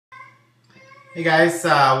Hey guys,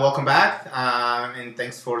 welcome back and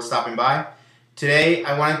thanks for stopping by. Today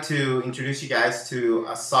I wanted to introduce you guys to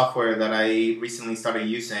a software that I recently started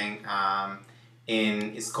using and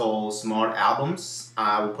it's called Smart Albums.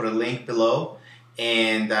 We'll put a link below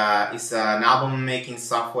and it's an album making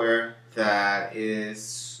software that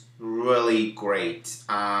is really great.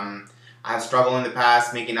 I have struggled in the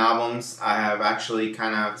past making albums. I have actually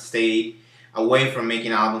kind of stayed away from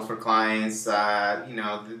making albums for clients.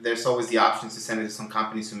 There's always the options to send it to some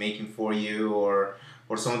companies who make them for you, or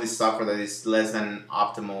some of this software that is less than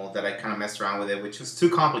optimal that I kind of messed around with it, which was too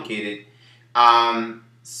complicated.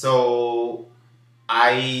 So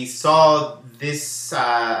I saw this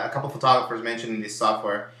a couple of photographers mentioning this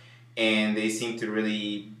software, and they seem to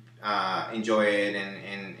really enjoy it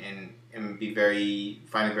and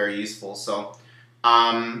find it very useful. So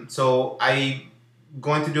I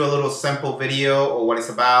going to do a little sample video or what it's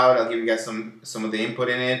about. I'll give you guys some of the input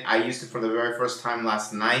in it. I used it for the very first time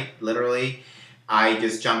last night, literally. I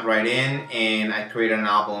just jumped right in and I created an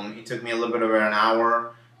album. It took me a little bit over an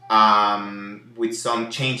hour with some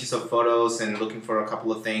changes of photos and looking for a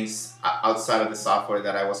couple of things outside of the software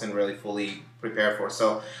that I wasn't really fully prepared for.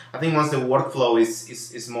 So I think once the workflow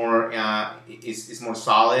is more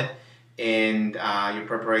solid, and your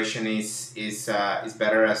preparation is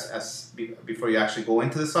better before you actually go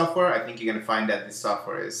into the software, I think you're gonna find that this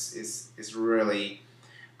software is really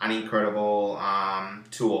an incredible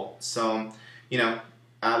tool. So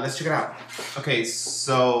let's check it out. Okay,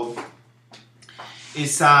 so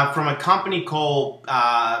it's from a company called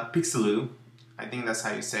Pixeloo. I think that's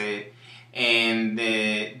how you say it, and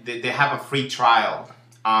they have a free trial.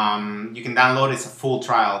 You can download it's a full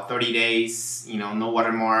trial, 30 days, no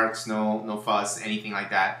watermarks, no fuss, anything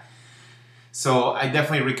like that. So I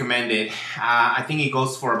definitely recommend it. I think it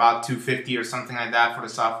goes for about $250 or something like that for the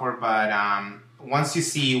software, but once you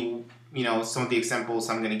see some of the examples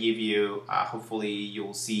I'm going to give you, hopefully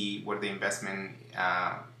you'll see where the investment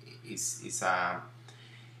is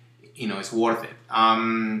worth it.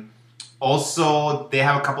 Also, they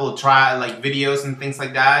have a couple of videos and things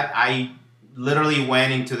like that. I literally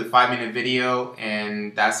went into the 5-minute video,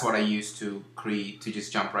 and that's what I used to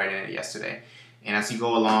just jump right in it yesterday. And as you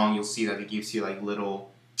go along, you'll see that it gives you like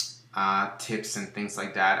little tips and things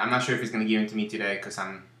like that. I'm not sure if it's going to give it to me today because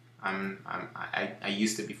I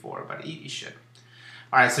used it before, but it should.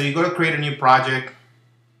 All right, so you go to create a new project.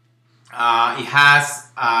 It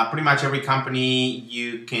has pretty much every company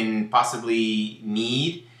you can possibly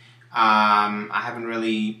need. I haven't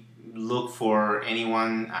really looked for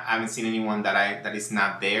anyone. I haven't seen anyone that is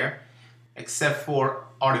not there, except for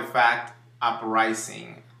Artifact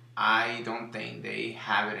Uprising. I don't think they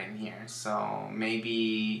have it in here, so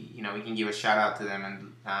maybe we can give a shout out to them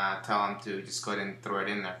and tell them to just go ahead and throw it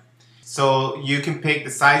in there. So you can pick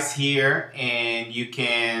the size here, and you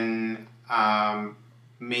can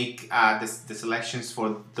make the selections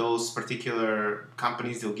for those particular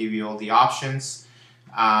companies. They'll give you all the options,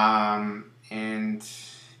 and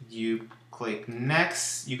you click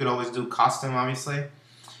next. You could always do custom, obviously.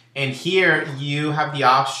 And here you have the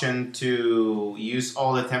option to use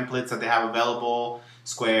all the templates that they have available: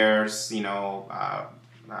 squares,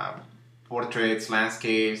 portraits,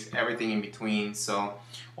 landscapes, everything in between. So,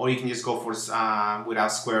 or you can just go for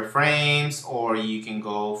without square frames, or you can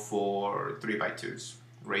go for 3:2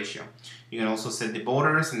 ratio. You can also set the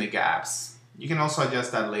borders and the gaps. You can also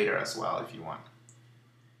adjust that later as well if you want.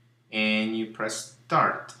 And you press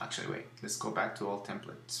start. Actually, wait, let's go back to all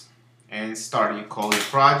templates. And start, you call your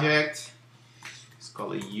project. Let's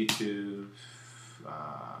call it YouTube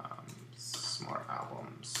Smart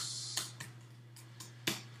Albums.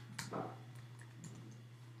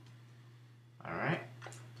 All right.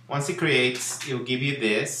 Once it creates, it'll give you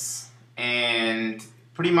this, and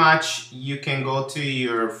pretty much you can go to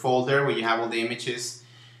your folder where you have all the images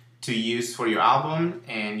to use for your album,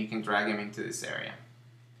 and you can drag them into this area.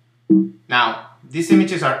 Now, these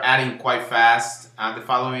images are adding quite fast. The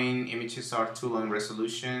following images are too low in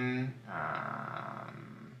resolution.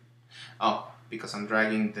 Because I'm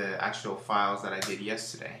dragging the actual files that I did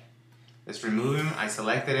yesterday. Let's remove them. I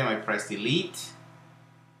selected them. I pressed delete.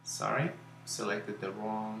 Sorry, selected the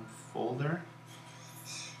wrong folder.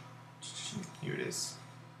 Here it is.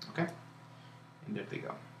 Okay, and there they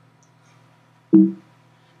go.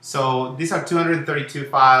 So these are 232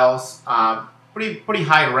 files. Pretty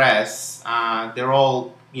high res. They're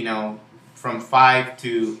all from 5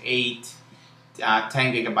 to 8,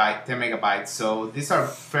 10 megabytes. So these are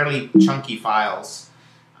fairly chunky files.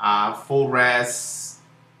 Full res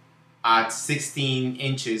at 16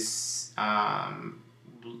 inches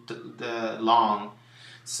the long.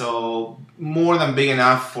 So more than big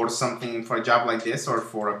enough for something, for a job like this or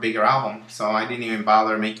for a bigger album. So I didn't even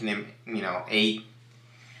bother making them, you know, 8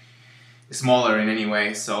 smaller in any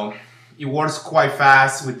way. So it works quite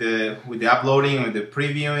fast with the uploading, with the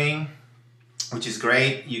previewing, which is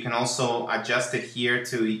great. You can also adjust it here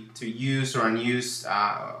to use or unused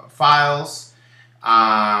files,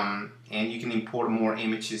 and you can import more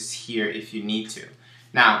images here if you need to.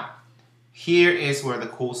 Now, here is where the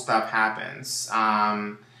cool stuff happens.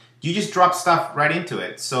 You just drop stuff right into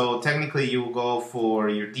it. So technically you will go for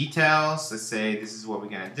your details. Let's say this is what we're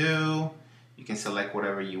gonna do. You can select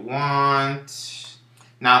whatever you want.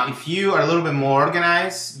 Now, if you are a little bit more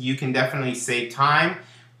organized, you can definitely save time.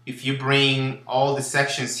 If you bring all the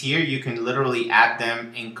sections here, you can literally add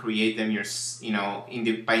them and create them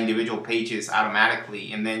by individual pages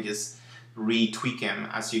automatically, and then just retweak them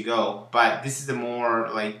as you go. But this is the more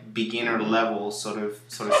like beginner level sort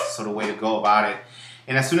of way to go about it.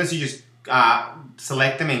 And as soon as you just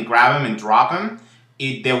select them and grab them and drop them,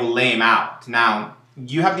 they will lay them out. Now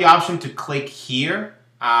you have the option to click here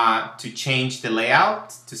to change the layout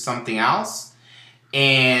to something else,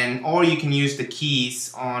 or you can use the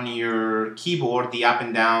keys on your keyboard, the up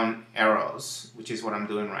and down arrows, which is what I'm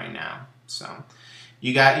doing right now. So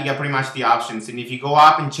you got pretty much the options, and if you go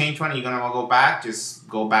up and change one, you're gonna go back, just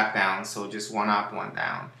go back down. So just one up, one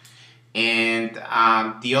down. And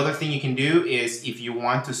the other thing you can do is if you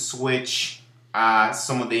want to switch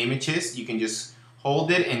some of the images, you can just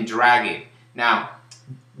hold it and drag it. Now,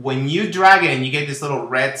 when you drag it and you get this little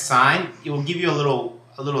red sign, it will give you a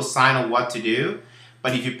little sign of what to do.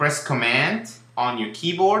 But if you press Command on your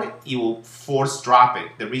keyboard, it will force drop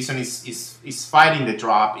it. The reason is fighting the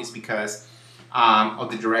drop is because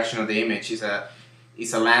of the direction of the image.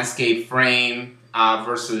 It's a landscape frame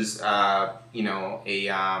versus you know,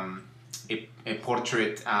 a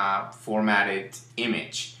portrait formatted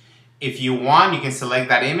image. If you want, you can select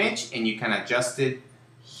that image and you can adjust it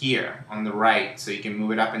here on the right, so you can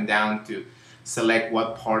move it up and down to select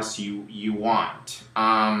what parts you want.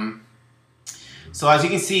 So as you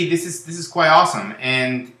can see, this is quite awesome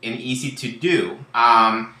and easy to do.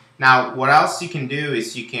 Now, what else you can do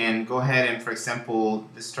is you can go ahead and, for example,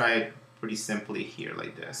 let's try it pretty simply here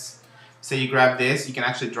like this. So you grab this, you can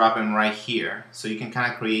actually drop them right here. So you can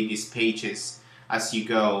kind of create these pages as you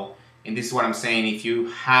go. And this is what I'm saying. If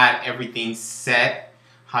you had everything set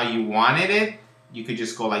how you wanted it, you could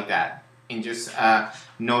just go like that. And just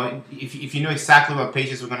know, if you know exactly what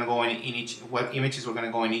pages we're going to go in each, what images we're going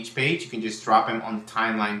to go in each page, you can just drop them on the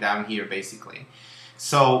timeline down here, basically.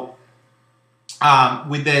 So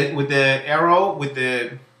with the arrow, with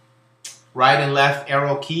the right and left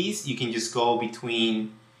arrow keys, you can just go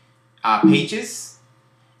between pages,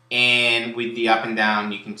 and with the up and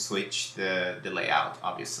down, you can switch the layout,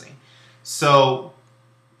 obviously. So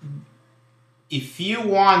if you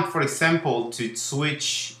want, for example, to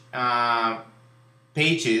switch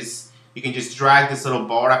pages, you can just drag this little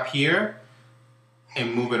bar up here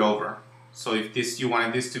and move it over. So if you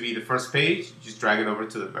wanted this to be the first page, you just drag it over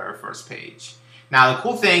to the very first page. Now the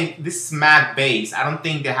cool thing, this is matte base. I don't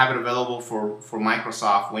think they have it available for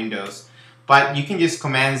Microsoft Windows, but you can just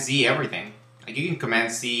Command Z everything. Like you can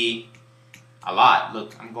Command C a lot.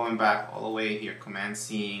 Look, I'm going back all the way here, Command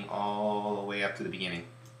C'ing all the way up to the beginning,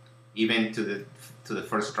 even to the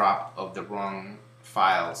first drop of the wrong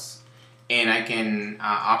files. And I can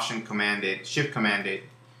Option Command it, Shift Command it,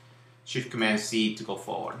 Shift Command C to go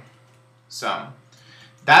forward. So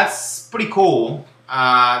that's pretty cool.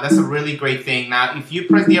 That's a really great thing. Now, if you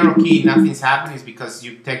press the arrow key, nothing's happening, is because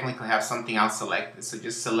you technically have something else selected. So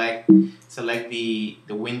just select the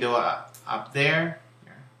window up there.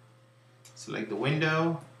 Select the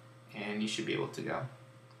window, and you should be able to go.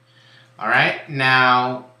 All right.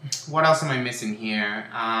 Now, what else am I missing here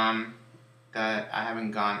that I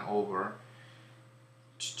haven't gone over?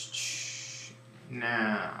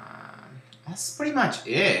 Now, that's pretty much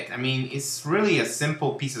it. I mean, it's really a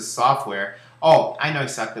simple piece of software. Oh, I know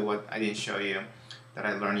exactly what I didn't show you that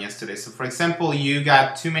I learned yesterday. So for example, you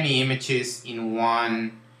got too many images in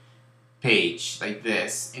one page like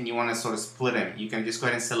this, and you want to sort of split them. You can just go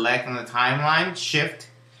ahead and select on the timeline, shift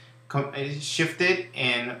it,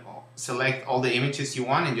 and select all the images you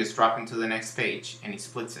want and just drop into the next page, and it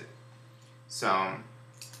splits it. So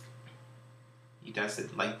he does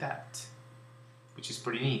it like that, which is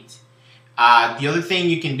pretty neat. The other thing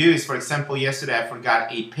you can do is, for example, yesterday I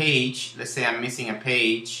forgot a page. Let's say I'm missing a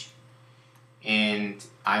page and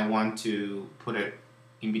I want to put it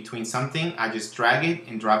in between something. I just drag it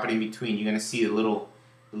and drop it in between. You're going to see the little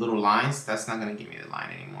lines. That's not going to give me the line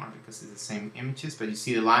anymore because it's the same images, but you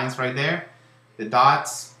see the lines right there, the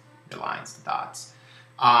dots, the lines, the dots.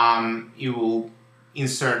 it will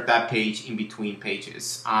insert that page in between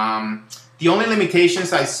pages. The only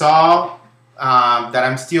limitations I saw that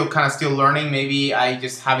I'm still still learning, maybe I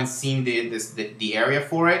just haven't seen the area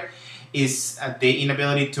for it, is the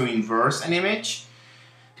inability to inverse an image.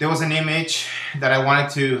 There was an image that I wanted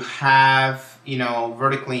to have, you know,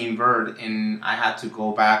 vertically invert, and I had to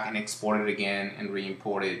go back and export it again and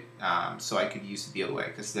re-import it so I could use it the other way,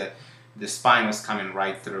 because the spine was coming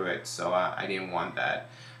right through it, so I didn't want that.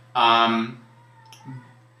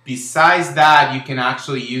 Besides that, you can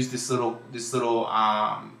actually use this little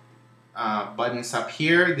buttons up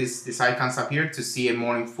here, this icons up here, to see it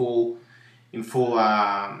more in full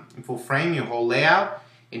frame, your whole layout.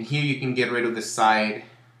 And here you can get rid of the side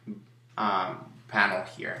panel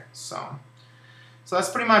here. So that's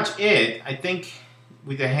pretty much it. I think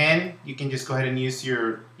with the hand, you can just go ahead and use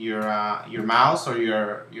your mouse or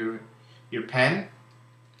your pen.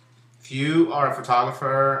 If you are a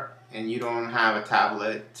photographer and you don't have a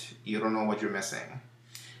tablet, you don't know what you're missing.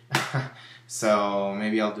 So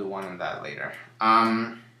maybe I'll do one on that later.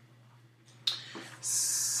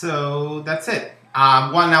 So that's it.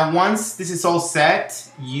 Now once this is all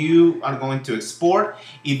set, you are going to export.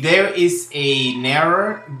 If there is an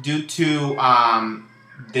error due to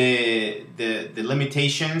the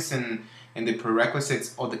limitations and the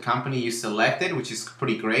prerequisites of the company you selected, which is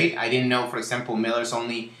pretty great. I didn't know, for example, Miller's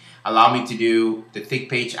only allow me to do the thick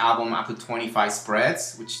page album up to 25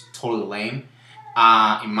 spreads, which is totally lame.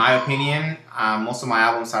 In my opinion, most of my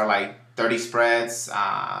albums are like 30 spreads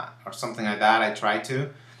or something like that. I try to,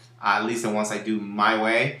 at least the ones I do my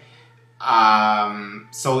way.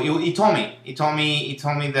 So he told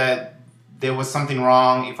me that there was something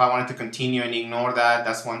wrong. If I wanted to continue and ignore that,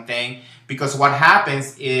 that's one thing. Because what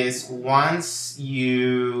happens is once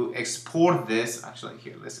you export this, actually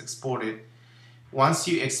here, let's export it. Once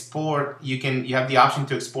you export, you have the option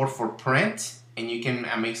to export for print, and you can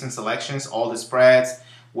make some selections, all the spreads,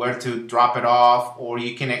 where to drop it off, or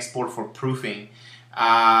you can export for proofing,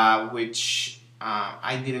 which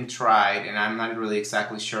I didn't try it, and I'm not really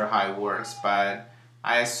exactly sure how it works, but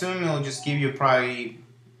I assume it'll just give you probably,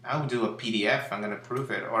 I would do a PDF, I'm gonna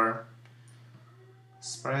proof it, or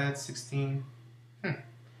spread 16,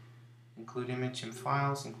 include image and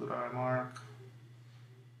files, include watermark.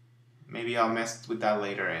 Maybe I'll mess with that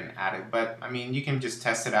later and add it, but I mean, you can just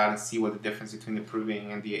test it out and see what the difference between the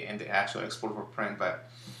proving and the actual export for print. But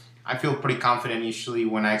I feel pretty confident usually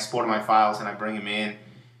when I export my files and I bring them in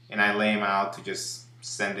and I lay them out to just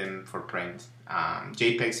send them for print.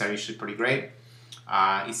 JPEGs are usually pretty great.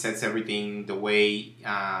 It sets everything the way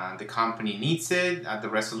the company needs it at the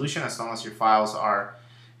resolution, as long as your files are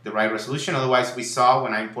the right resolution. Otherwise, we saw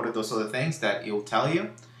when I imported those other things that it will tell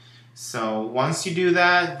you. So once you do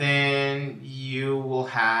that, then you will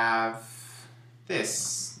have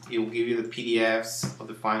this. It will give you the PDFs of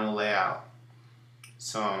the final layout.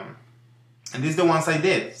 So, and these are the ones I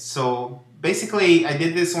did. So basically, I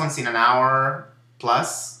did this once in an hour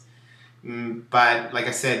plus. But like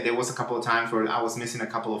I said, there was a couple of times where I was missing a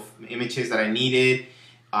couple of images that I needed.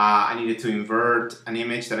 I needed to invert an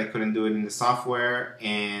image that I couldn't do it in the software,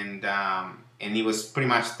 and it was pretty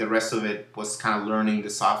much the rest of it was kind of learning the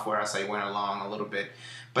software as I went along a little bit.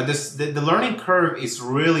 But the learning curve is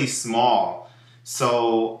really small.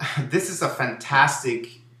 So this is a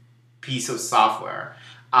fantastic piece of software.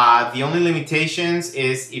 The only limitations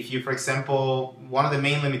is if you, for example, one of the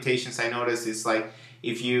main limitations I noticed is like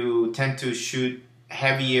if you tend to shoot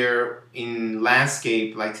heavier in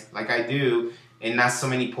landscape like I do and not so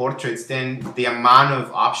many portraits, then the amount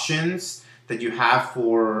of options that you have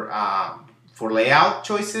for layout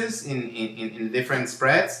choices in different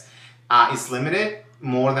spreads is limited,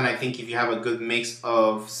 more than I think if you have a good mix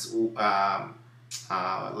of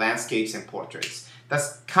landscapes and portraits.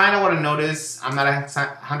 That's kind of what I noticed. I'm not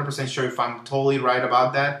 100% sure if I'm totally right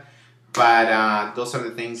about that, but those are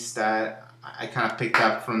the things that I kind of picked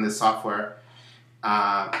up from the software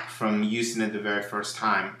from using it the very first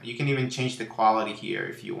time. You can even change the quality here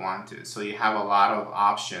if you want to. So you have a lot of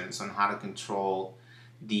options on how to control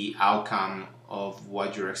the outcome of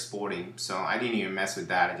what you're exporting. So I didn't even mess with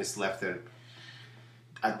that. I just left it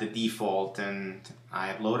at the default and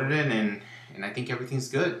I uploaded it, and I think everything's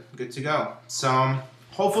good to go. So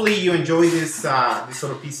hopefully you enjoy this this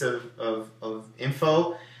little piece of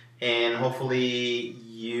info, and hopefully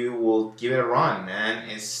you will give it a run, man.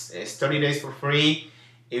 It's 30 days for free.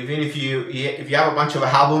 Even if you have a bunch of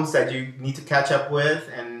albums that you need to catch up with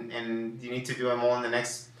and you need to do them all in the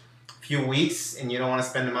next few weeks and you don't want to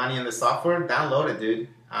spend the money on the software, download it, dude.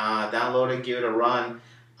 Download it, give it a run.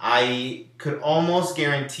 I could almost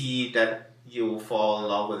guarantee that you will fall in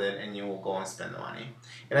love with it and you will go and spend the money.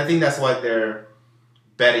 And I think that's what they're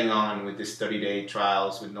betting on with this 30-day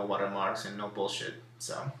trials with no watermarks and no bullshit.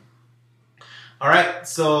 So, all right,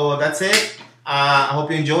 so that's it. I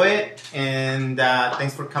hope you enjoy it, and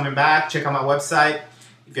thanks for coming back. Check out my website.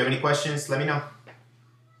 If you have any questions, let me know.